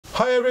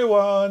Hi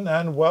everyone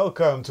and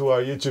welcome to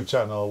our YouTube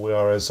channel. We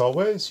are as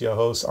always your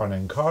hosts Arne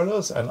and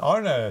Carlos. And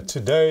Arne,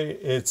 today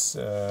it's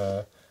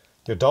your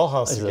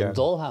dollhouse again. It's a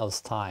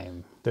dollhouse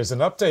time. There's an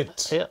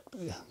update. Yeah,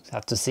 we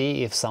have to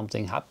see if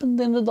something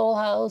happened in the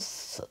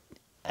dollhouse.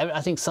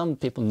 I think some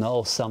people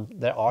know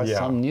there are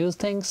some new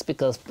things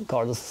because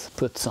Carlos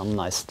put some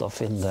nice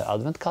stuff in the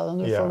advent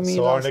calendar for me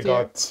so last Arne year.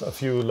 got a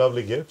few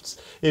lovely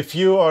gifts. If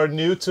you are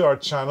new to our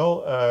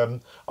channel,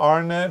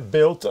 Arne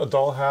built a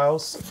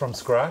dollhouse from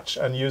scratch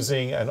and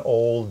using an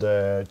old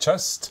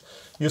chest.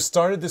 You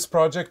started this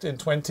project in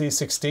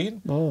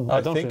 2016,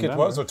 I think it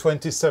was, or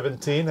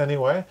 2017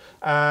 anyway.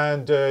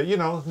 And, you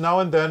know,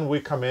 now and then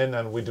we come in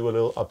and we do a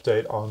little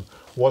update on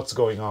what's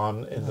going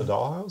on in the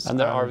dollhouse. And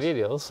there are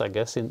videos, I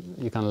guess,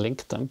 you can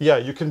link them. Yeah,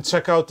 you can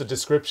check out the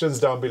descriptions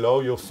down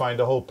below. You'll find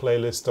a whole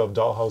playlist of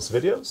dollhouse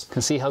videos. You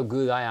can see how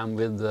good I am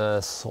with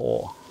the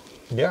saw.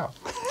 Yeah,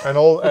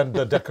 and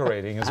the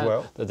decorating as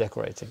well. The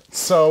decorating.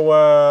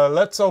 So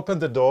let's open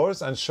the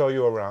doors and show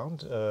you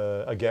around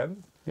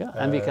again. Yeah,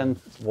 and we can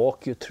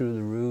walk you through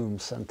the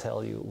rooms and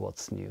tell you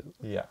what's new.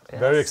 Yeah,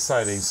 very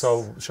exciting.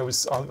 So shall we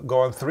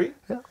go on three?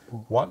 Yeah.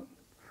 1,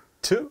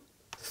 2,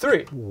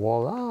 3.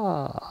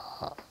 Voila!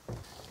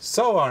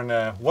 So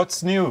Arne,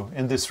 what's new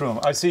in this room?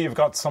 I see you've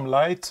got some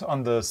light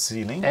on the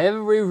ceiling.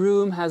 Every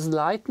room has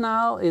light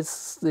now.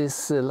 It's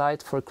this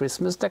light for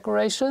Christmas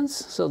decorations,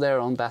 so they're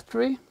on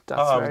battery.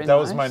 That's very nice. That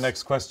was my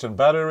next question.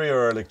 Battery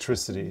or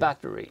electricity?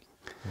 Battery.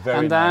 Very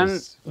nice. And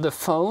then the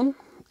phone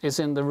is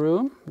in the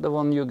room, the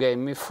one you gave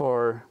me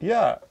for...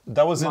 Yeah,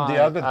 that was in the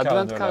advent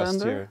calendar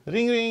last year.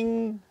 Ring,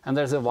 ring. And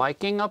there's a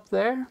Viking up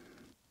there,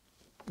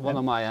 one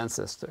of my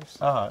ancestors.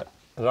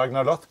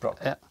 Ragnar Lothbrok,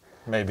 yeah.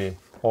 Maybe.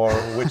 Or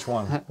which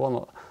one?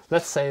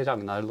 Let's say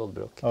Ragnar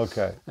Lothbrok.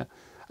 Okay. Yeah.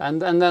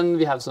 And then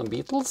we have some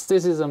beetles.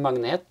 This is a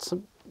magnet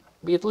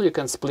beetle. You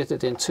can split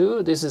it in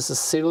two. This is a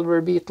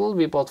silver beetle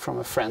we bought from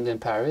a friend in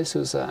Paris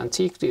who's an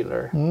antique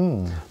dealer.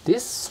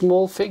 This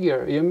small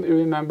figure, you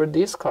remember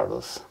this,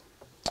 Carlos?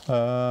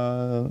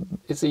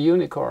 It's a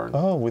unicorn.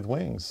 Oh, with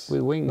wings.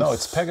 With wings. No,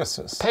 it's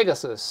Pegasus.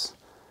 Pegasus.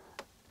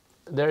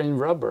 They're in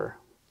rubber.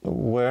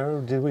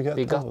 Where did we get those?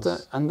 We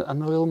got and a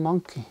little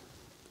monkey.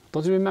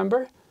 Don't you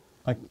remember?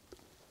 I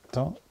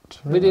don't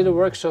remember. We did a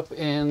workshop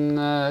in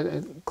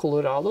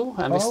Colorado,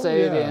 and we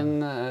stayed in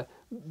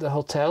the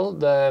hotel,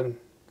 the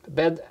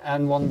bed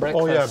and one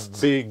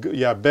breakfast. Oh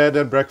yeah, bed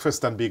and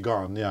breakfast and be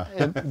gone. Yeah.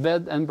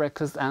 Bed and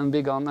breakfast and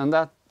be gone, and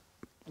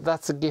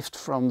that's a gift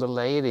from the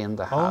lady in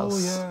the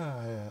house. Oh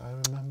yeah, I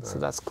remember. So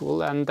that's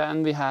cool. And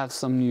then we have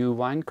some new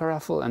wine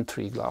carafe and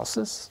 3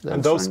 glasses.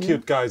 And those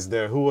cute guys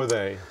there, who are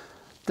they?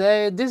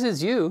 This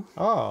is you.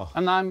 Oh.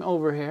 And I'm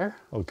over here.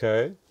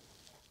 Okay.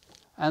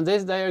 And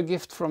they are a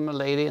gift from a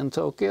lady in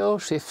Tokyo.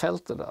 She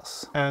felted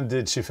us. And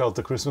did she felt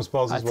the Christmas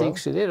balls as well? I think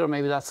she did, or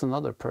maybe that's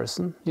another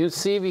person. You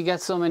see, we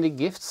get so many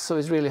gifts, so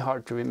it's really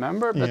hard to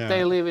remember, but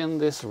they live in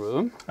this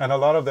room. And a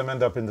lot of them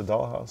end up in the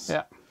dollhouse.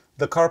 Yeah.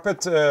 The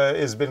carpet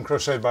has been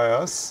crocheted by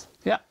us.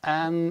 Yeah,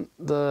 and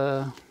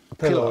the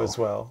pillow as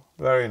well.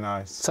 Very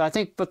nice. So I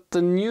think, but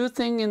the new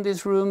thing in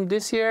this room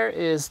this year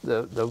is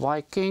the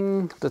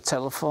Viking, the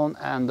telephone,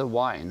 and the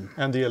wine.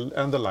 And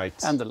the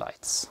lights. And the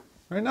lights.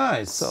 Very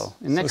nice. So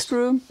in next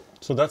room.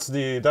 So that's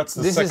the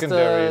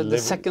secondary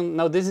living.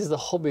 No, this is the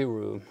hobby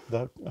room.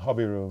 The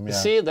hobby room. Yeah. You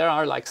see, there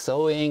are like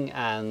sewing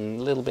and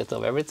a little bit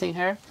of everything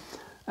here.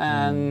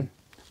 And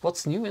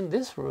what's new in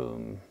this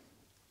room?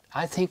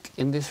 I think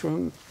in this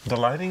room... The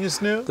lighting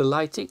is new? The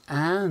lighting,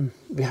 and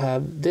we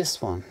have this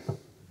one.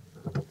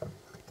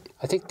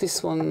 I think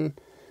this one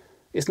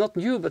is not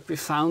new, but we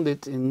found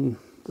it in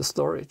the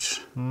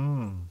storage.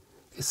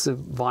 It's a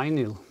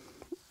vinyl.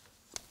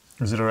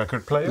 Is it a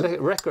record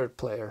player? Record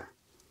player.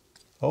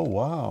 Oh,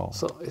 wow.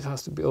 So it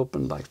has to be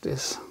opened like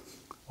this.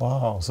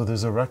 Wow, so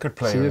there's a record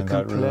player in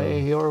that room. So you can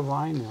play your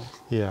vinyl.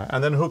 Yeah,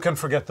 and then who can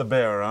forget the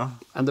bear, huh?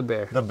 And the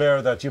bear. The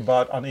bear that you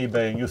bought on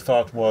eBay and you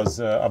thought was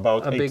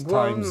about 8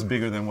 times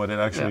bigger than what it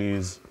actually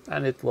is.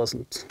 And it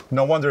wasn't.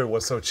 No wonder it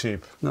was so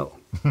cheap. No.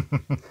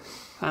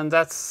 And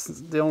that's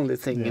the only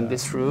thing in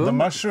this room. The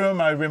mushroom,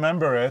 I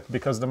remember it,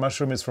 because the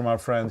mushroom is from our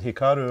friend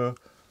Hikaru.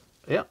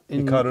 Yeah,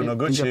 Hikaru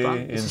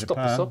Noguchi in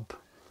Japan. Stop.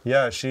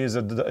 Yeah,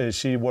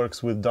 she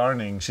works with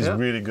darning. She's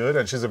really good,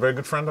 and she's a very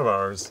good friend of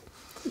ours.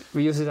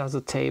 We use it as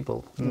a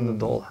table in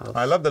the dollhouse.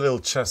 I love the little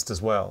chest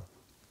as well.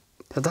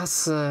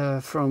 That's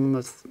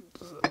from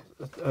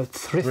a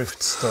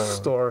thrift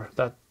store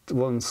that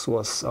once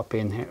was up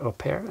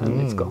here,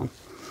 and it's gone.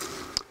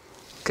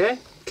 Okay,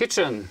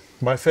 kitchen.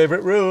 My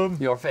favorite room.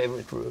 Your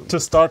favorite room.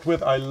 To start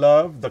with, I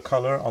love the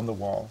color on the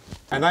wall.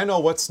 And I know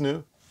what's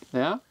new.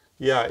 Yeah?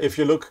 Yeah, if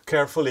you look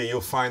carefully,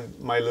 you'll find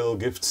my little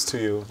gifts to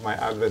you, my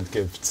advent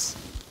gifts.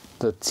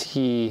 The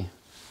tea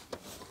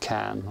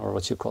can, or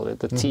what you call it,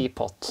 the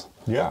teapot.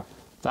 Yeah.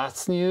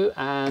 That's new,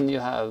 and you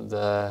have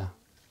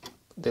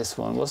this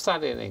one. What's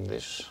that in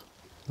English?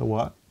 The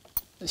what?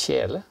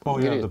 Kjele. Oh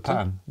yeah, the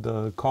pan,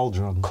 the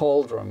cauldron.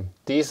 Cauldron.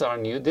 These are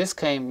new. This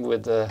came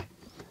with the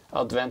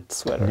advent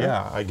sweater.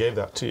 Yeah, I gave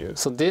that to you.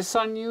 So these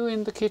are new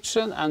in the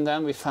kitchen, and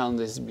then we found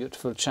this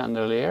beautiful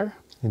chandelier.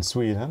 In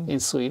Sweden? in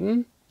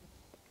Sweden.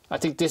 I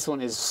think this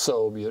one is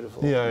so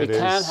beautiful. Yeah, we it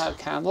can't is. have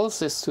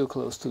candles, it's too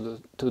close to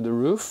the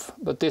roof,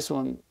 but this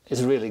one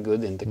is really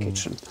good in the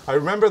kitchen. I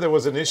remember there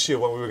was an issue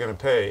when we were going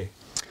to pay.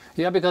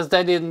 Yeah, because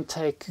they didn't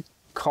take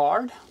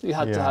card. You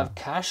had to Yeah. have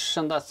cash,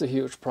 and that's a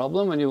huge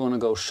problem when you want to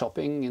go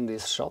shopping in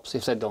these shops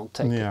if they don't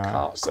take Yeah. a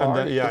card. And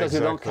then- yeah, because you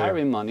don't exactly.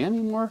 carry money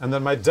anymore. And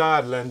then my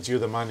dad lent you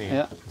the money.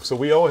 Yeah. So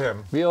we owe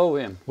him. We owe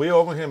him. We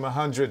owe him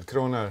 100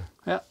 kronor.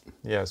 Yeah,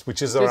 Yes,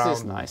 which is this around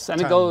is nice, and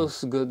 10. it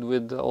goes good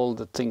with all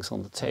the things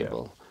on the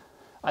table.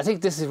 I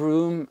think this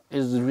room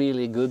is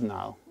really good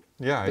now.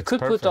 Yeah, We it's could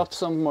perfect. put up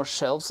some more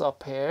shelves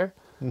up here.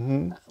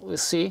 We'll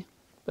see.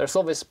 There's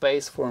always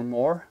space for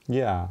more.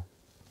 Yeah.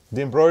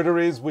 The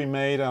embroideries we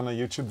made on a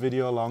YouTube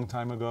video a long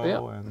time ago.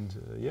 Yeah. And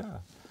yeah,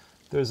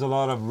 there's a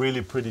lot of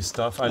really pretty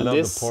stuff. I And love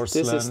this, the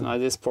porcelain. This is nice.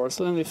 This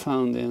porcelain we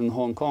found in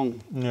Hong Kong.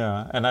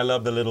 Yeah, and I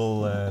love the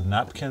little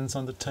napkins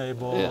on the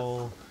table.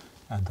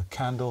 Yeah. And the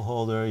candle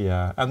holder,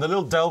 yeah. And the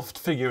little Delft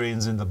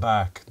figurines in the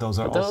back. Those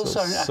are Those also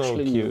are so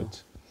actually cute. new.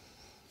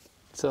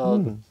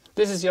 So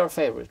this is your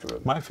favorite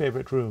room. My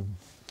favorite room.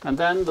 And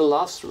then the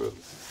last room.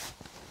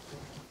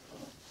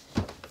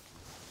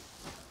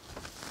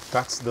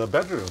 That's the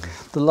bedroom.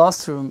 The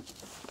last room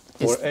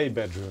Or is, a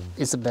bedroom.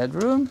 is a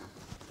bedroom.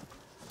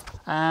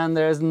 And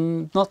there's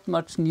not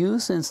much new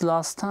since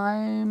last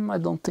time. I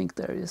don't think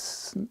there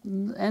is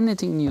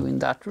anything new in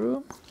that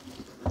room.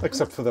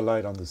 Except for the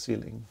light on the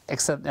ceiling.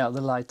 Except the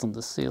light on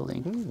the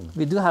ceiling.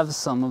 We do have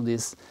some of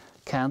these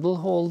candle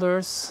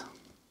holders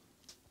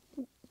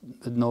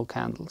with no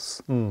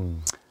candles.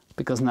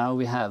 Because now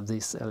we have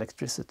this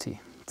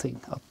electricity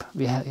thing up.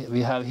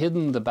 We have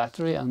hidden the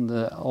battery and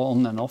the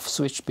on and off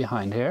switch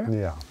behind here.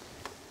 Yeah.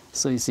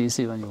 So it's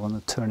easy when you want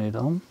to turn it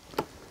on.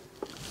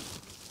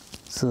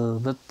 So,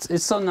 but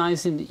it's so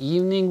nice in the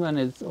evening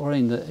when or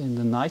in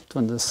the night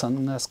when the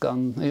sun has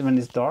gone, when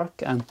it's dark,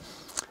 and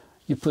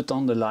you put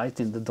on the light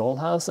in the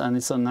dollhouse, and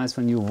it's so nice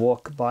when you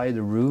walk by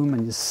the room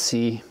and you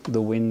see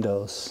the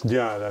windows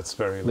Yeah, that's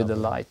very with the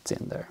lovely. light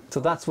in there. So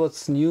that's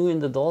what's new in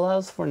the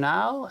dollhouse for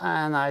now,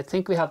 and I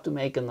think we have to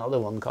make another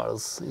one,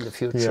 Carlos, in the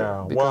future.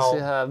 Yeah, because well- we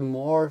have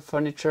more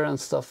furniture and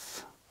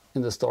stuff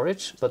in the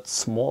storage, but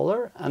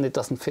smaller, and it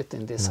doesn't fit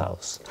in this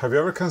house. Have you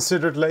ever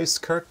considered lace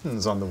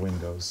curtains on the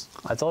windows?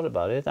 I thought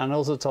about it, and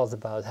also thought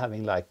about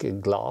having like a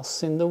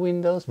glass in the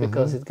windows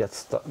because it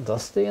gets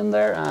dusty in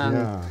there, and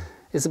Yeah.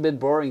 it's a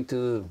bit boring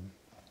to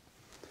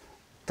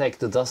take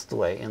the dust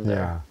away in there.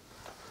 Yeah.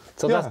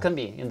 So Yeah. that can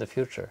be in the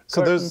future.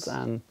 So Curtains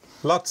there's- and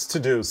Lots to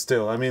do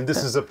still. I mean,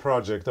 this is a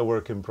project, a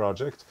working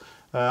project.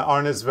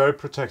 Arne is very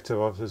protective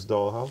of his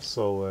dollhouse,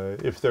 so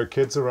if there are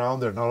kids around,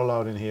 they're not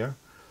allowed in here.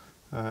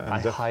 I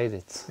hide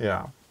it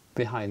Yeah,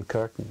 behind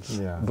curtains,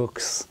 Yeah.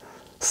 books,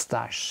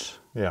 stash.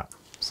 yeah.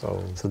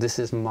 So So this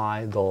is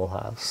my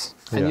dollhouse,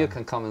 and Yeah. you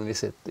can come and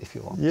visit if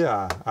you want.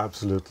 yeah,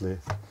 absolutely.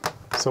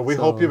 So we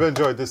So- hope you've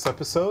enjoyed this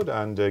episode,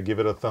 and give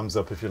it a thumbs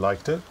up if you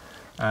liked it.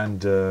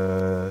 And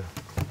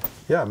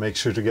yeah, make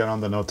sure to get on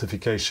the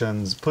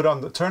notifications.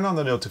 Turn on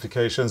the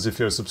notifications if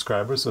you're a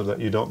subscriber, so that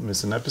you don't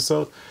miss an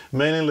episode.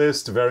 Mailing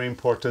list, very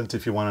important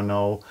if you want to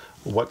know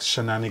what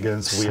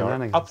shenanigans we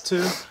are up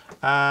to.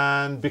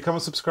 And become a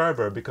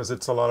subscriber, because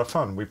it's a lot of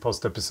fun. We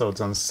post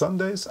episodes on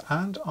Sundays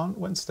and on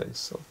Wednesdays.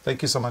 So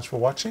thank you so much for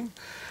watching.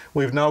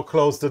 We've now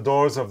closed the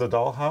doors of the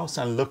dollhouse,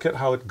 and look at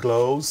how it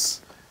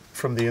glows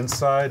from the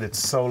inside. It's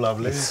so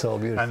lovely. It's so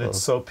beautiful. And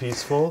it's so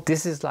peaceful.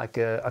 This is like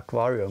an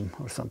aquarium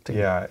or something.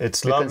 Yeah,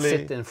 it's You lovely. can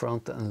sit in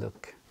front and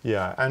look.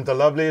 Yeah, and the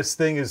loveliest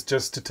thing is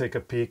just to take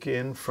a peek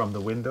in from the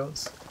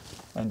windows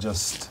and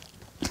just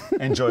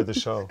enjoy the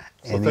show.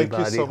 So thank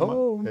you so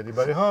much.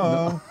 Anybody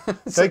home?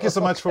 Thank you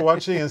so much for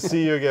watching, and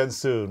see you again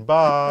soon.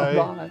 Bye.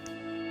 Bye.